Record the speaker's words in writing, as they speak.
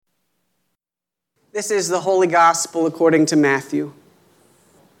This is the Holy Gospel according to Matthew.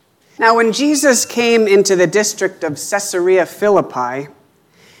 Now, when Jesus came into the district of Caesarea Philippi,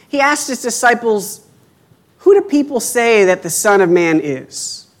 he asked his disciples, "Who do people say that the Son of Man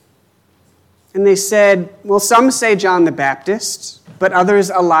is?" And they said, "Well, some say John the Baptist, but others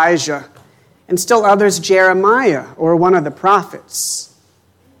Elijah, and still others Jeremiah or one of the prophets."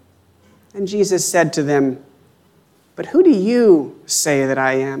 And Jesus said to them, "But who do you say that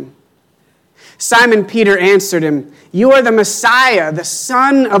I am?" Simon Peter answered him, "You are the Messiah, the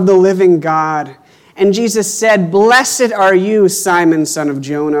Son of the living God." And Jesus said, "Blessed are you, Simon, son of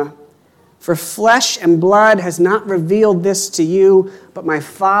Jonah, for flesh and blood has not revealed this to you, but my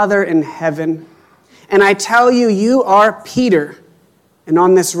Father in heaven. And I tell you, you are Peter, and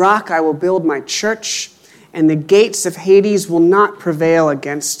on this rock I will build my church, and the gates of Hades will not prevail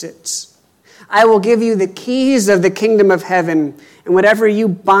against it. I will give you the keys of the kingdom of heaven, and whatever you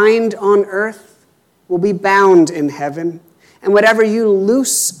bind on earth will be bound in heaven, and whatever you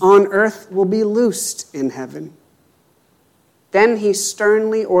loose on earth will be loosed in heaven." Then he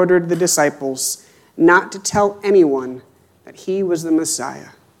sternly ordered the disciples not to tell anyone that he was the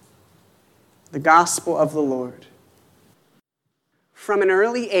Messiah. The Gospel of the Lord. From an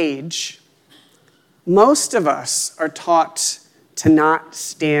early age, most of us are taught to not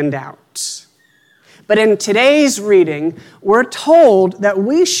stand out. But in today's reading, we're told that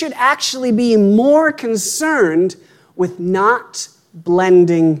we should actually be more concerned with not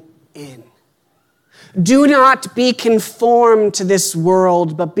blending in. Do not be conformed to this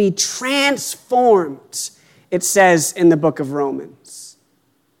world, but be transformed, it says in the book of Romans.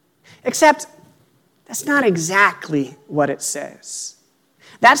 Except that's not exactly what it says.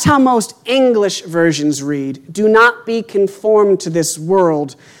 That's how most English versions read. Do not be conformed to this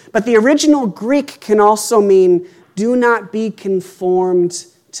world. But the original Greek can also mean, do not be conformed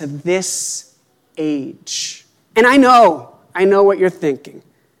to this age. And I know what you're thinking.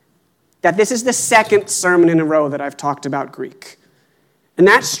 That this is the second sermon in a row that I've talked about Greek. And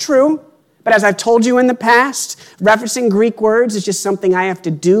that's true. But as I've told you in the past, referencing Greek words is just something I have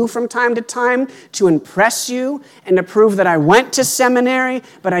to do from time to time to impress you and to prove that I went to seminary.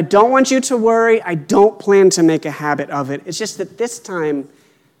 But I don't want you to worry. I don't plan to make a habit of it. It's just that this time,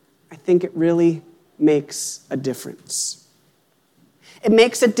 I think it really makes a difference. It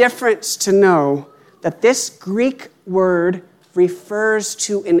makes a difference to know that this Greek word refers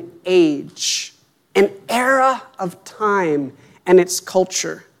to an age, an era of time and its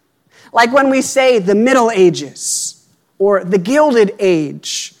culture. Like when we say the Middle Ages, or the Gilded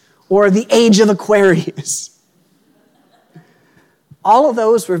Age, or the Age of Aquarius. All of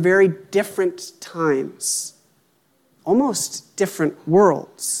those were very different times, almost different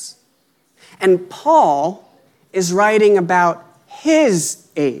worlds. And Paul is writing about his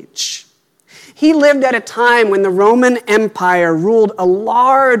age. He lived at a time when the Roman Empire ruled a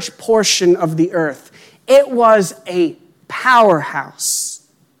large portion of the earth. It was a powerhouse.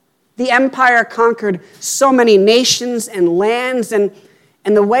 The empire conquered so many nations and lands, and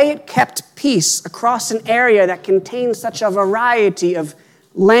the way it kept peace across an area that contained such a variety of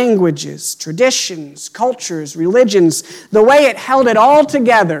languages, traditions, cultures, religions, the way it held it all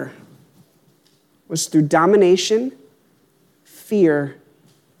together was through domination, fear,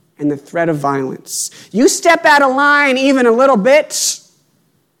 and the threat of violence. You step out of line even a little bit,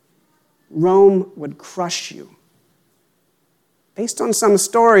 Rome would crush you. Based on some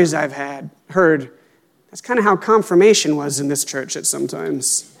stories I've heard, that's kind of how confirmation was in this church at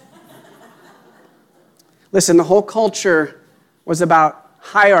sometimes. Listen, the whole culture was about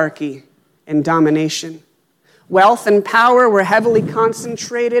hierarchy and domination. Wealth and power were heavily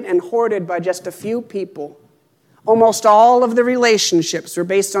concentrated and hoarded by just a few people. Almost all of the relationships were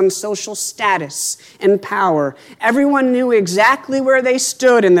based on social status and power. Everyone knew exactly where they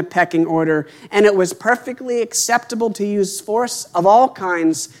stood in the pecking order, and it was perfectly acceptable to use force of all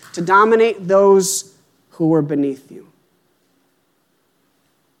kinds to dominate those who were beneath you.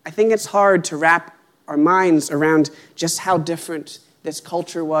 I think it's hard to wrap our minds around just how different this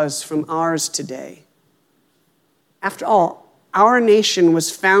culture was from ours today. After all, our nation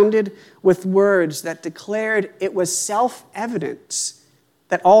was founded with words that declared it was self-evident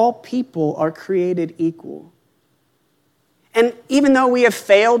that all people are created equal. And even though we have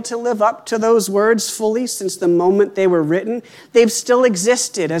failed to live up to those words fully since the moment they were written, they've still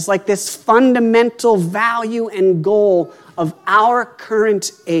existed as like this fundamental value and goal of our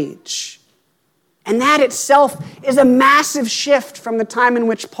current age. And that itself is a massive shift from the time in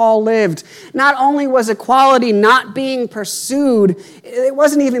which Paul lived. Not only was equality not being pursued, it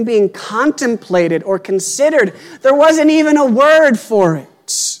wasn't even being contemplated or considered. There wasn't even a word for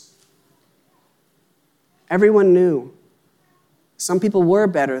it. Everyone knew. Some people were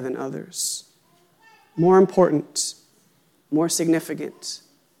better than others, more important, more significant,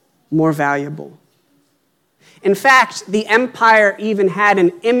 more valuable. In fact, the empire even had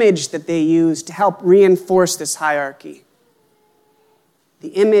an image that they used to help reinforce this hierarchy. The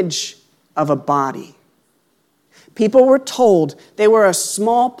image of a body. People were told they were a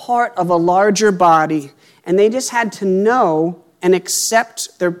small part of a larger body, and they just had to know and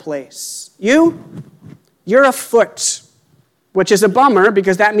accept their place. You're a foot, which is a bummer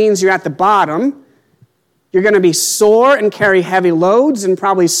because that means you're at the bottom. You're going to be sore and carry heavy loads and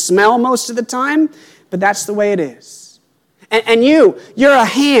probably smell most of the time, but that's the way it is. And you're a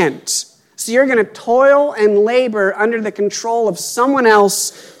hand, so you're going to toil and labor under the control of someone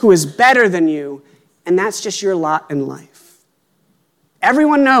else who is better than you, and that's just your lot in life.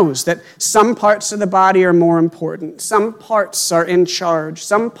 Everyone knows that some parts of the body are more important. Some parts are in charge.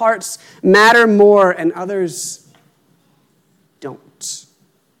 Some parts matter more and others don't.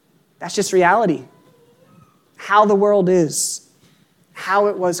 That's just reality. How the world is. How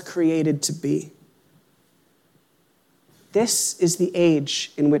it was created to be. This is the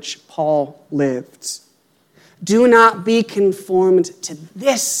age in which Paul lived. Do not be conformed to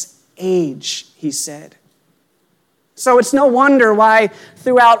this age, he said. So it's no wonder why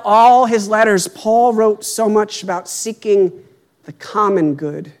throughout all his letters, Paul wrote so much about seeking the common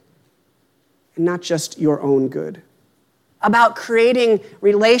good and not just your own good. About creating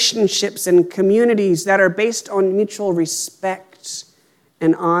relationships and communities that are based on mutual respect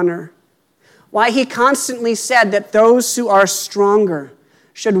and honor. Why he constantly said that those who are stronger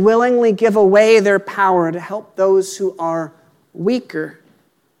should willingly give away their power to help those who are weaker.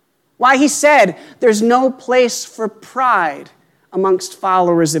 Why he said there's no place for pride amongst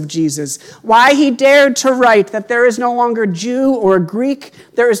followers of Jesus. Why he dared to write that there is no longer Jew or Greek,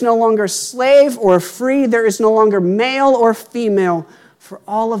 there is no longer slave or free, there is no longer male or female, for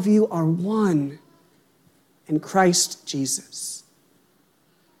all of you are one in Christ Jesus.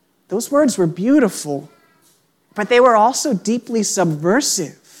 Those words were beautiful, but they were also deeply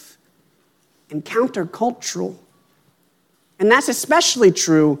subversive and countercultural. And that's especially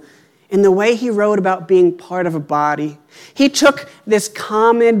true in the way he wrote about being part of a body. He took this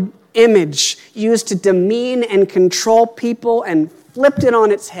common image used to demean and control people and flipped it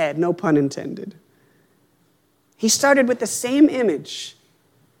on its head, no pun intended. He started with the same image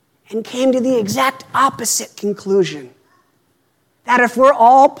and came to the exact opposite conclusion. That if we're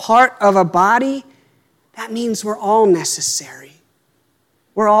all part of a body, that means we're all necessary.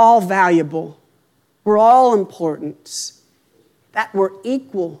 We're all valuable. We're all important. That we're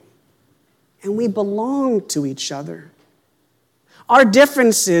equal. And we belong to each other. Our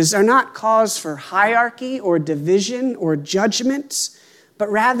differences are not cause for hierarchy or division or judgment, but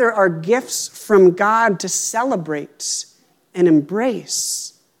rather are gifts from God to celebrate and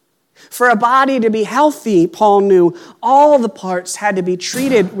embrace. For a body to be healthy, Paul knew, all the parts had to be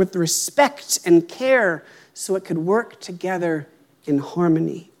treated with respect and care so it could work together in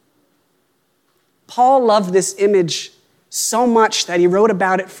harmony. Paul loved this image so much that he wrote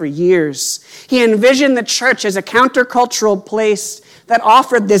about it for years. He envisioned the church as a countercultural place that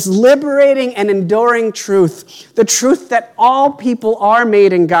offered this liberating and enduring truth, the truth that all people are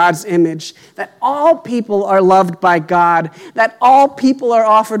made in God's image, that all people are loved by God, that all people are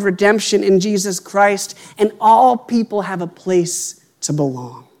offered redemption in Jesus Christ, and all people have a place to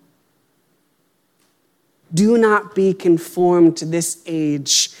belong. Do not be conformed to this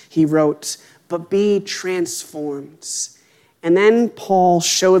age, he wrote, but be transformed. And then Paul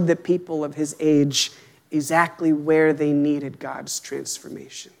showed the people of his age exactly where they needed God's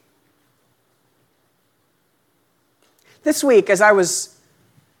transformation. This week, as I was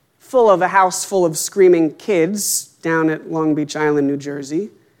full of a house full of screaming kids down at Long Beach Island, New Jersey,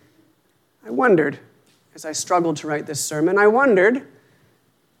 I wondered, as I struggled to write this sermon, I wondered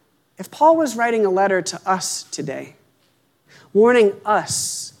if Paul was writing a letter to us today, warning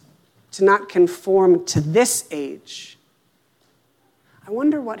us to not conform to this age. I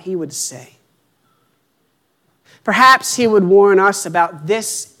wonder what he would say. Perhaps he would warn us about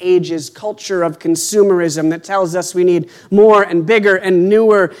this age's culture of consumerism that tells us we need more and bigger and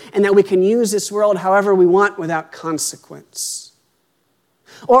newer and that we can use this world however we want without consequence.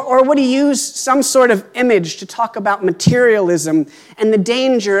 Or would he use some sort of image to talk about materialism and the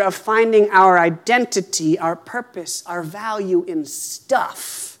danger of finding our identity, our purpose, our value in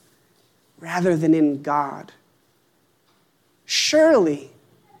stuff rather than in God? Surely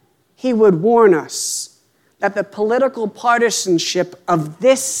he would warn us that the political partisanship of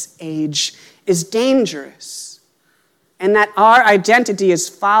this age is dangerous and that our identity as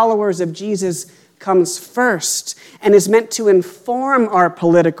followers of Jesus comes first and is meant to inform our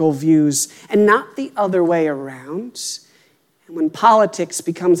political views and not the other way around. And when politics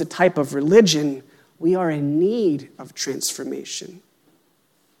becomes a type of religion, we are in need of transformation.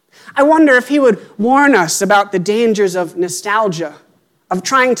 I wonder if he would warn us about the dangers of nostalgia, of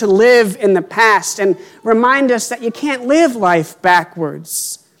trying to live in the past, and remind us that you can't live life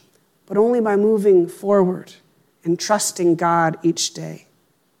backwards, but only by moving forward and trusting God each day.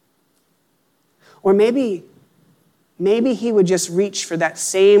 Or maybe he would just reach for that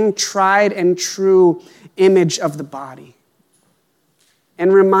same tried and true image of the body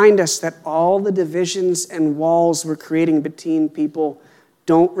and remind us that all the divisions and walls we're creating between people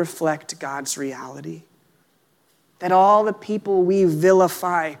don't reflect God's reality. That all the people we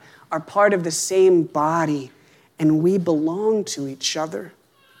vilify are part of the same body and we belong to each other.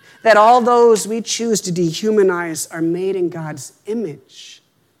 That all those we choose to dehumanize are made in God's image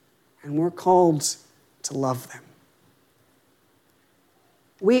and we're called to love them.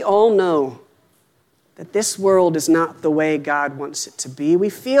 We all know that this world is not the way God wants it to be. We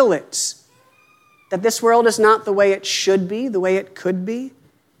feel it. That this world is not the way it should be, the way it could be.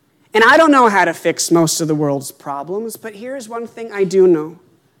 And I don't know how to fix most of the world's problems, but here's one thing I do know.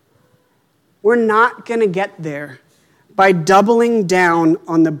 We're not going to get there by doubling down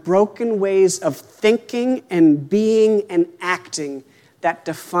on the broken ways of thinking and being and acting that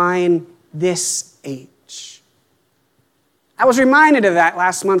define this age. I was reminded of that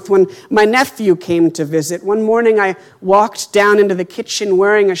last month when my nephew came to visit. One morning I walked down into the kitchen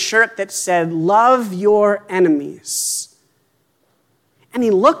wearing a shirt that said, "Love your enemies." And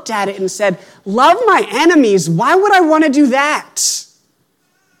he looked at it and said, "Love my enemies? Why would I want to do that?"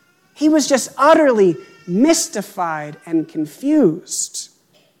 He was just utterly mystified and confused.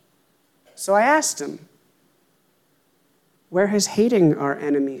 So I asked him, where has hating our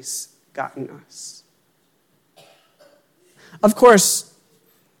enemies gotten us? Of course,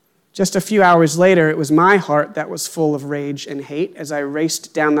 just a few hours later, it was my heart that was full of rage and hate as I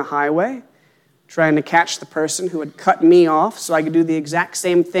raced down the highway, trying to catch the person who had cut me off so I could do the exact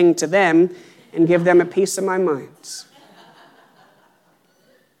same thing to them and give them a piece of my mind.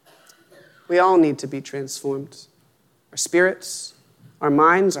 We all need to be transformed. Our spirits, our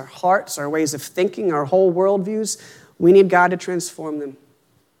minds, our hearts, our ways of thinking, our whole worldviews, we need God to transform them,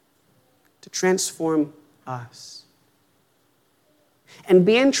 to transform us. And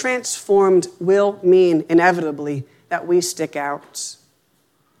being transformed will mean, inevitably, that we stick out.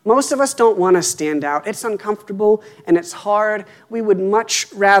 Most of us don't want to stand out. It's uncomfortable and it's hard. We would much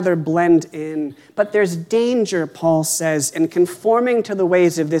rather blend in. But there's danger, Paul says, in conforming to the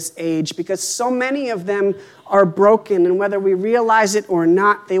ways of this age because so many of them are broken, and whether we realize it or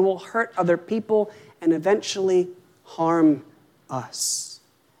not, they will hurt other people and eventually harm us.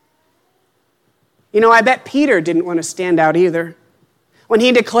 You know, I bet Peter didn't want to stand out either. When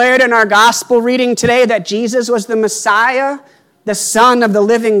he declared in our gospel reading today that Jesus was the Messiah, the Son of the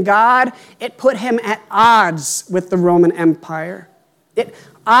living God, it put him at odds with the Roman Empire. It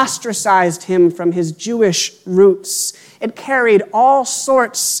ostracized him from his Jewish roots. It carried all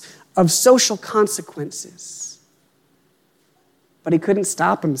sorts of social consequences. But he couldn't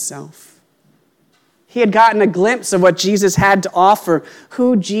stop himself. He had gotten a glimpse of what Jesus had to offer,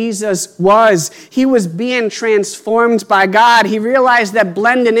 who Jesus was. He was being transformed by God. He realized that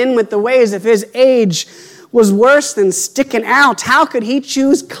blending in with the ways of his age was worse than sticking out. How could he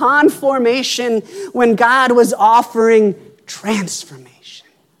choose conformation when God was offering transformation?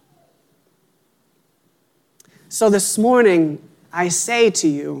 So this morning, I say to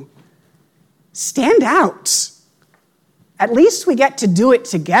you, stand out. At least we get to do it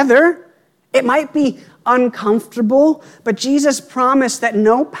together. It might be uncomfortable, but Jesus promised that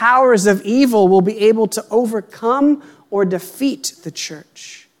no powers of evil will be able to overcome or defeat the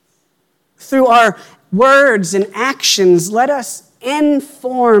church. Through our words and actions, let us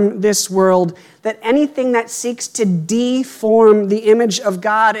inform this world that anything that seeks to deform the image of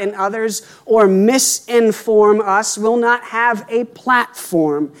God in others or misinform us will not have a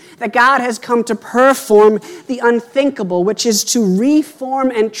platform. That God has come to perform the unthinkable, which is to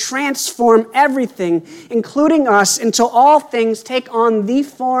reform and transform everything, including us, until all things take on the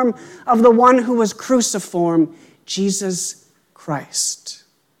form of the one who was cruciform, Jesus Christ.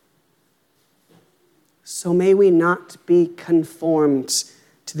 So may we not be conformed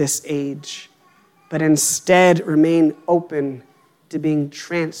to this age, but instead remain open to being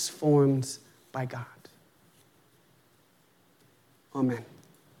transformed by God. Amen.